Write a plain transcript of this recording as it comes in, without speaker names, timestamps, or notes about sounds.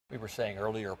We were saying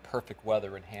earlier, perfect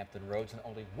weather in Hampton Roads, and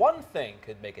only one thing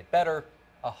could make it better: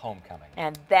 a homecoming.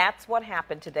 And that's what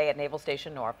happened today at Naval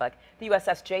Station Norfolk. The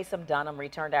USS Jason Dunham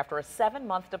returned after a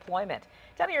 7-month deployment.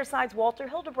 Down at your side's Walter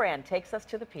Hildebrand takes us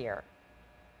to the pier.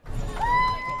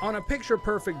 On a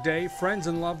picture-perfect day, friends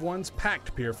and loved ones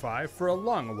packed Pier 5 for a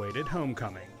long-awaited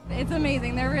homecoming. It's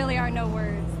amazing. There really are no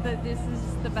words. This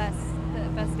is the best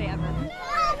day ever.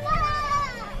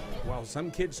 While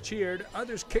some kids cheered,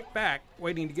 others kicked back,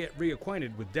 waiting to get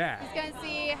reacquainted with Dad. He's going to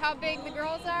see how big the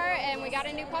girls are, and we got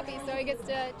a new puppy, so he gets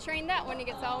to train that when he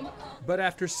gets home. But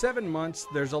after 7 months,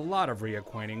 there's a lot of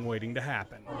reacquainting waiting to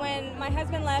happen. When my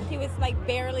husband left, he was like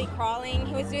barely crawling.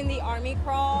 He was doing the army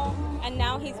crawl, and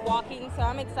now he's walking, so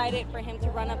I'm excited for him to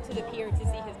run up to the pier to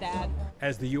see his dad.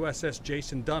 As the USS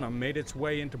Jason Dunham made its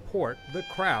way into port, the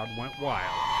crowd went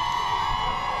wild.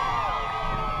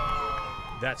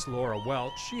 That's Laura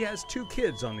Welch. She has 2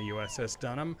 kids on the USS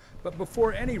Dunham, but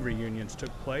before any reunions took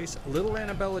place, little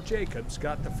Annabella Jacobs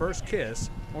got the first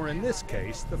kiss, or in this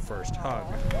case, the first hug.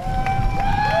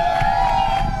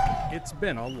 It's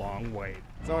been a long wait.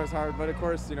 It's always hard, but of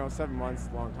course, 7 months,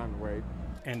 a long time to wait.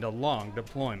 And a long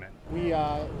deployment. We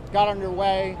got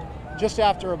underway just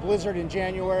after a blizzard in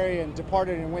January and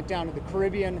departed and went down to the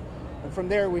Caribbean. And from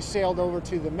there, we sailed over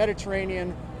to the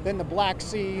Mediterranean, then the Black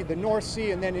Sea, the North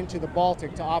Sea, and then into the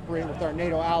Baltic to operate with our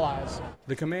NATO allies.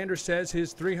 The commander says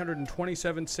his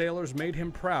 327 sailors made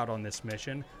him proud on this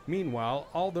mission. Meanwhile,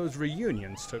 all those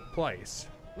reunions took place.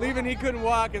 Leaving, he couldn't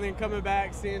walk, and then coming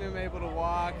back, seeing him able to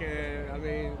walk,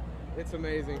 and it's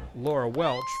amazing. Laura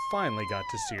Welch finally got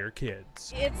to see her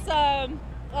kids. It's a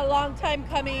long time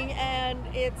coming, and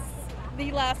it's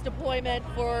the last deployment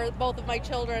for both of my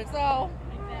children. So,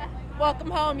 welcome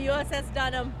home, USS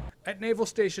Dunham. At Naval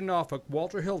Station Norfolk,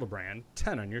 Walter Hildebrand,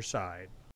 10 on your side.